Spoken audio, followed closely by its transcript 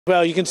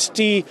Well, you can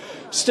see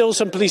still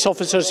some police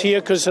officers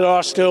here because there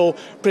are still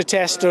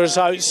protesters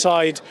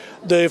outside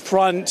the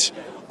front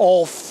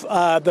of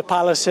the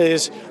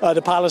palaces,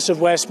 the Palace of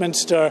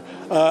Westminster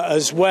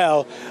as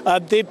well.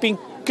 They've been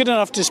good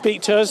enough to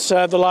speak to us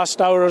the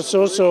last hour or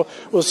so, so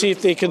we'll see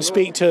if they can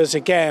speak to us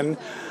again.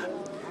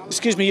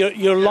 Excuse me,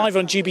 you're live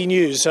on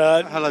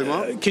GBNews. Hello,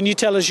 Mark. Can you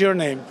tell us your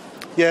name?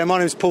 Yeah, my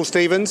name's Paul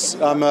Stevens.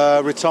 I'm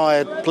a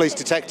retired police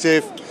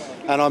detective,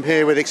 and I'm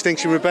here with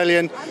Extinction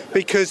Rebellion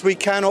because we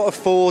cannot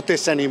afford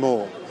this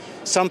anymore.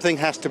 Something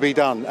has to be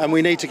done, and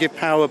we need to give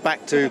power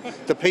back to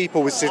the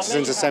people with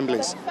citizens'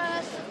 assemblies.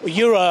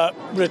 You're a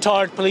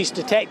retired police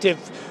detective.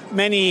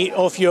 Many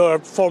of your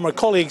former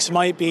colleagues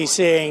might be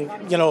saying,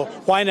 you know,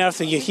 why on earth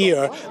are you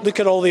here?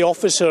 Look at all the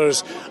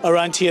officers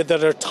around here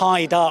that are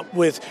tied up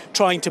with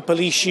trying to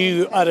police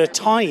you at a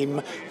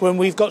time when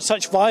we've got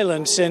such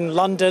violence in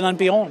London and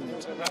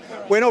beyond.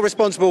 We're not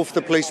responsible for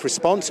the police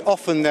response.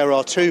 Often there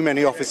are too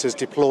many officers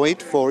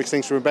deployed for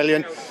Extinction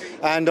Rebellion.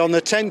 And on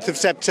the 10th of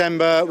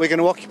September, we're going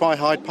to occupy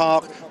Hyde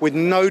Park with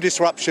no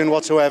disruption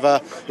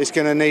whatsoever. It's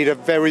going to need a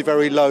very,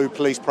 very low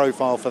police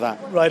profile for that.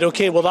 Right,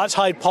 OK, well, that's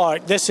Hyde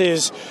Park. This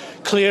is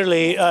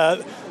clearly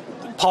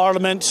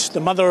Parliament, the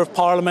mother of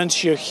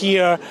parliaments. You're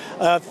here,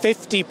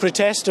 50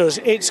 protesters.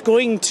 It's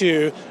going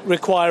to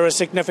require a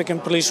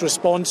significant police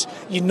response.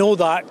 You know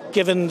that,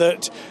 given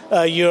that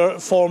you're a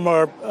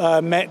former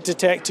Met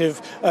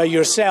detective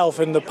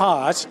yourself in the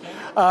past.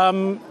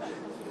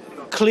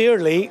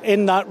 Clearly,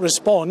 in that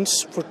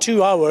response, for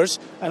 2 hours,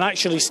 and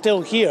actually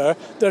still here,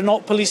 they're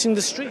not policing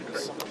the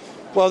streets.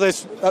 Well,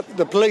 there's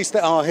the police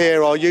that are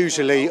here are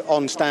usually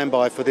on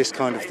standby for this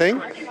kind of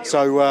thing,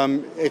 so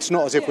it's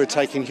not as if we're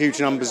taking huge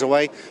numbers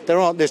away.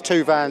 There's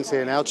 2 vans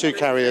here now, 2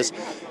 carriers.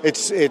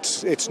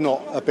 It's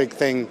not a big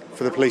thing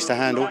for the police to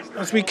handle.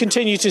 As we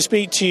continue to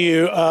speak to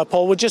you,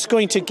 Paul, we're just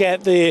going to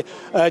get the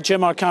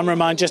Jim, our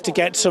cameraman, just to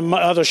get some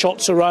other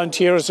shots around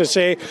here. As I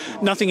say,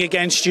 nothing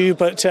against you,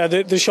 but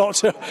the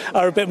shots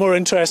are a bit more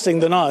interesting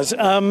than us.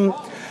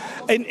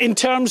 In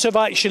terms of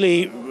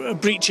actually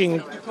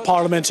breaching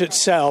Parliament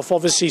itself,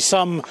 obviously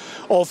some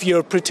of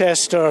your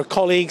protester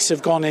colleagues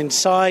have gone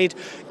inside,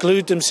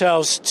 glued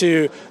themselves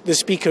to the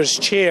Speaker's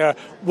chair.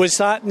 Was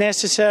that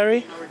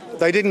necessary?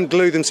 They didn't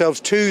glue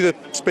themselves to the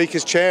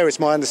Speaker's chair. It's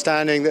my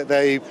understanding that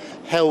they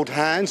held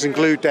hands and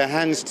glued their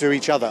hands to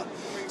each other.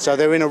 So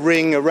they're in a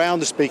ring around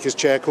the Speaker's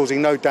chair,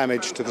 causing no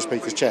damage to the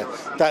Speaker's chair.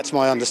 That's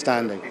my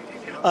understanding.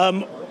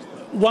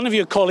 One of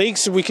your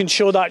colleagues, we can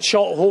show that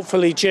shot,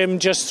 hopefully, Jim,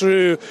 just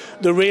through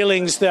the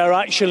railings there,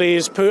 actually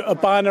has put a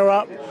banner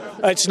up.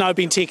 It's now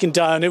been taken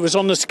down. It was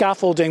on the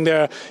scaffolding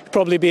there. You'll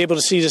probably be able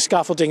to see the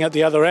scaffolding at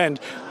the other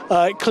end.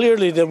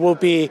 Clearly, there will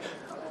be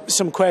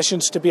some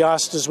questions to be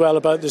asked as well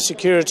about the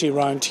security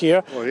around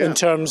here, in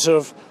terms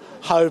of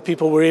how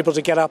people were able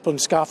to get up on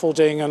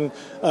scaffolding and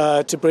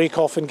to break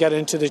off and get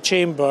into the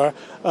chamber.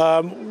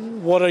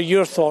 What are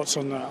your thoughts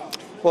on that?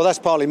 Well, that's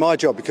partly my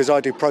job because I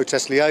do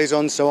protest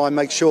liaison, so I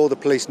make sure the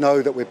police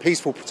know that we're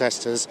peaceful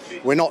protesters,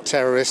 we're not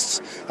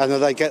terrorists, and that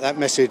they get that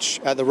message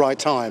at the right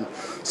time.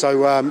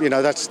 So, you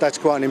know, that's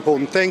quite an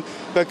important thing.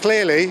 But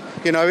clearly,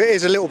 you know, it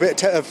is a little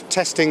bit of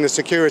testing the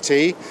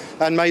security,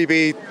 and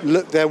maybe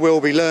there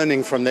will be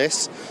learning from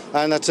this,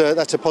 and that's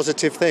a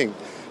positive thing.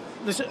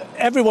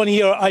 Everyone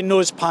here I know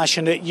is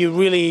passionate. You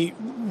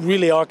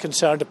really are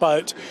concerned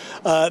about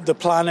the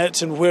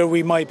planet and where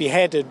we might be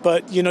headed.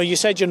 But, you know, you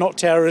said you're not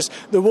terrorists.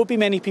 There will be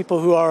many people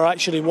who are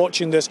actually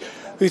watching this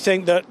who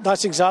think that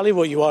that's exactly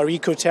what you are,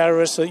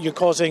 eco-terrorists, that you're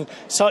causing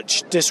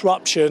such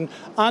disruption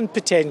and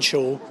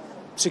potential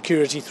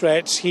security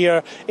threats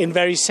here in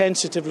very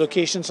sensitive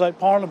locations like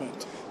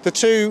Parliament. The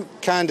 2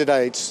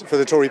 candidates for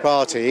the Tory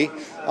party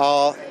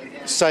are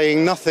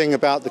saying nothing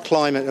about the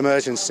climate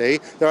emergency.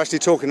 They're actually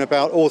talking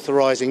about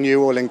authorising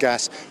new oil and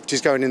gas, which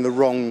is going in the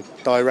wrong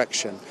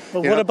direction.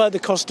 But what about the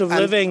cost of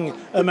living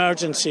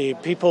emergency?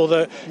 People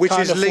that which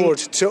can't is afford...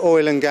 linked to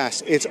oil and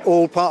gas. It's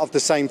all part of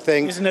the same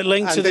thing. Isn't it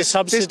linked to the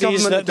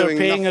subsidies that they're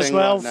paying as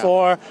well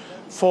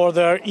for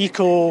their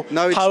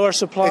power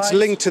supplies? It's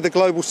linked to the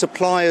global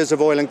suppliers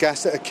of oil and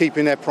gas that are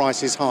keeping their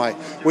prices high.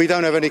 We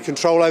don't have any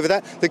control over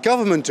that. The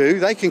government do.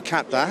 They can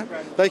cap that.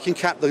 They can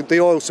cap the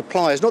oil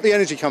suppliers, not the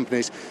energy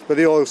companies, but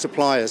the oil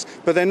suppliers.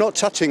 But they're not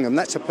touching them.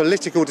 That's a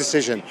political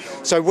decision.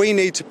 So we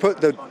need to put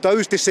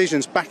those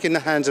decisions back in the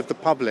hands of the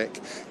public,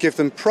 give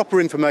them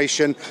proper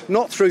information,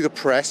 not through the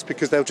press,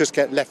 because they'll just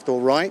get left or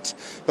right,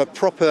 but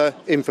proper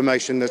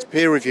information that's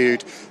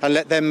peer-reviewed, and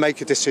let them make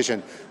a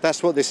decision.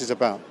 That's what this is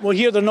about. Well,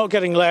 here they're not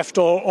getting left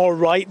or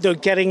right. They're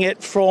getting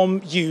it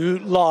from you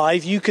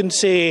live. You can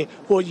say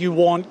what you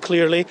want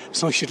clearly,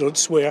 as long as you don't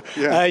swear.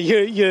 Yeah.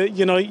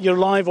 You know, you're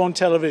live on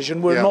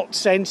television. We're not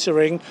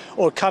censoring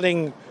or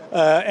cutting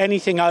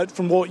anything out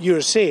from what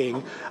you're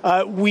saying.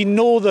 We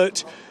know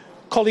that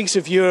colleagues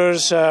of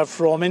yours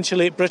from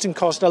Insulate Britain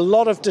caused a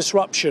lot of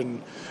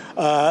disruption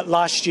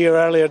last year,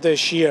 earlier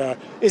this year.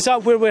 Is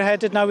that where we're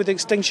headed now with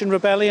Extinction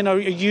Rebellion? Are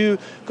you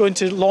going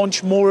to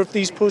launch more of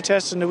these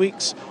protests in the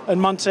weeks and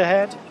months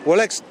ahead? Well,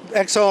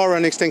 XR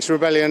and Extinction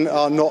Rebellion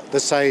are not the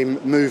same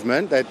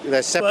movement.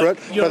 They're separate,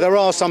 but there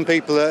are some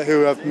people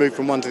who have moved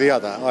from one to the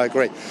other, I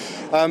agree.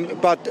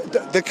 But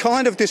the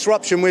kind of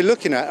disruption we're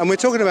looking at, and we're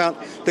talking about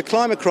the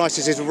climate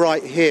crisis is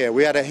right here.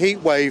 We had a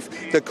heat wave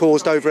that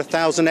caused over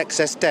 1,000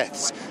 excess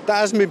deaths. That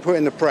hasn't been put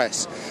in the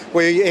press.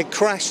 It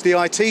crashed the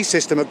IT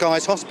system at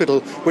Guy's Hospital,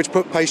 which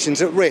put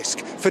patients at risk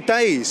for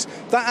days.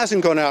 That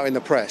hasn't gone out in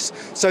the press.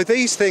 So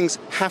these things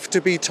have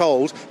to be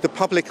told. The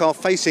public are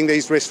facing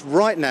these risks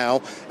right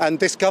now, and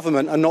this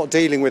government are not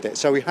dealing with it.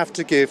 So we have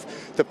to give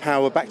the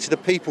power back to the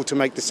people to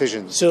make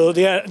decisions. So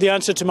the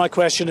answer to my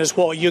question is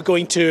what? You're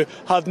going to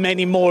have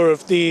many more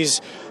of these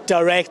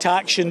direct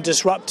action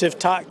disruptive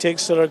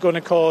tactics that are going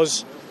to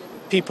cause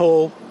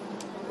people,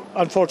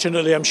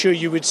 unfortunately, I'm sure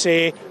you would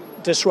say,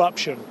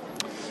 disruption.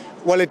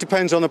 Well, it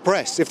depends on the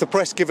press. If the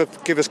press give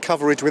us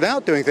coverage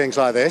without doing things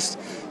like this,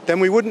 then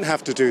we wouldn't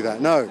have to do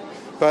that, no.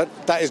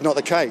 But that is not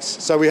the case.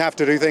 So we have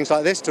to do things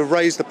like this to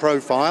raise the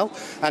profile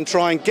and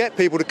try and get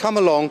people to come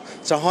along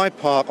to Hyde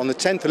Park on the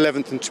 10th,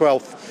 11th and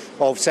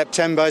 12th of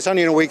September. It's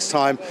only in a week's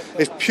time.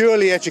 It's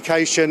purely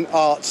education,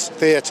 arts,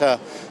 theatre,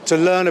 to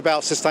learn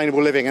about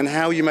sustainable living and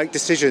how you make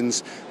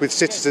decisions with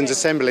citizens'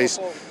 assemblies,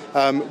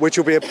 which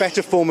will be a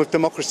better form of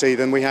democracy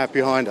than we have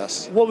behind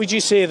us. What would you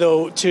say,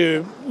 though,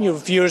 to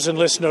viewers and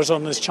listeners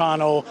on this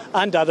channel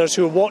and others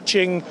who are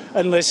watching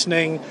and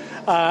listening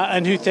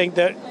and who think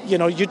that,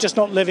 you're just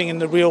not living in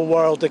the real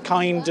world, the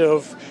kind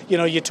of,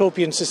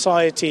 utopian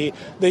society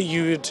that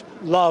you'd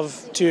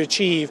love to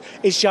achieve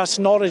is just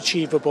not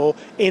achievable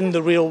in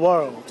the real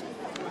world?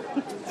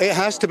 It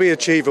has to be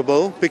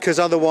achievable because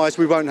otherwise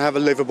we won't have a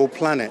livable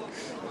planet.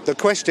 The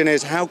question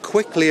is, how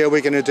quickly are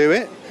we going to do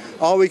it?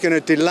 Are we going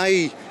to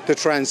delay the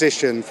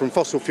transition from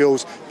fossil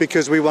fuels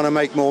because we want to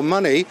make more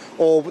money,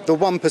 or the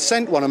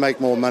 1% want to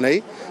make more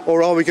money,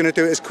 or are we going to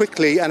do it as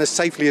quickly and as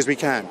safely as we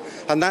can?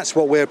 And that's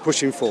what we're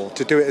pushing for,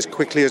 to do it as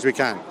quickly as we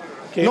can.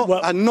 Okay,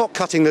 and not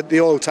cutting the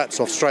oil taps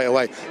off straight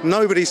away.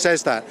 Nobody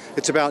says that.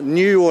 It's about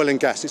new oil and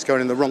gas. It's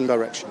going in the wrong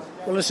direction.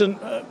 Well, listen,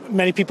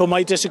 many people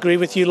might disagree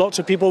with you. Lots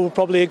of people will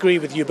probably agree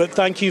with you. But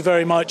thank you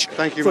very much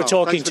for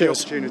talking to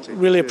us.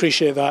 Really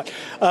appreciate that.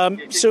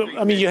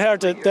 You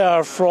heard it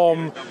there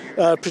from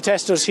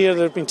protesters here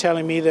that have been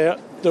telling me that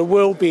there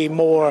will be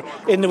more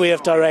in the way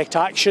of direct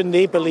action.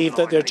 They believe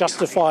that they're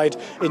justified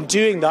in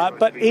doing that.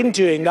 But in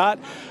doing that,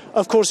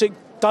 of course, it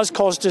does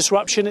cause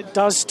disruption. It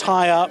does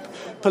tie up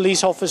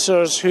police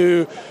officers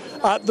who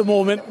at the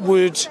moment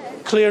would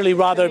clearly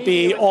rather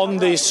be on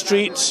the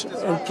streets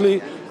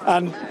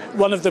and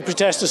one of the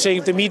protesters saying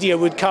if the media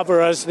would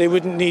cover us, they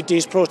wouldn't need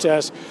these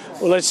protests.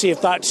 Well, let's see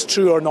if that's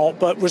true or not,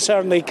 but we're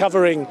certainly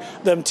covering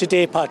them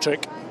today,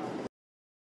 Patrick.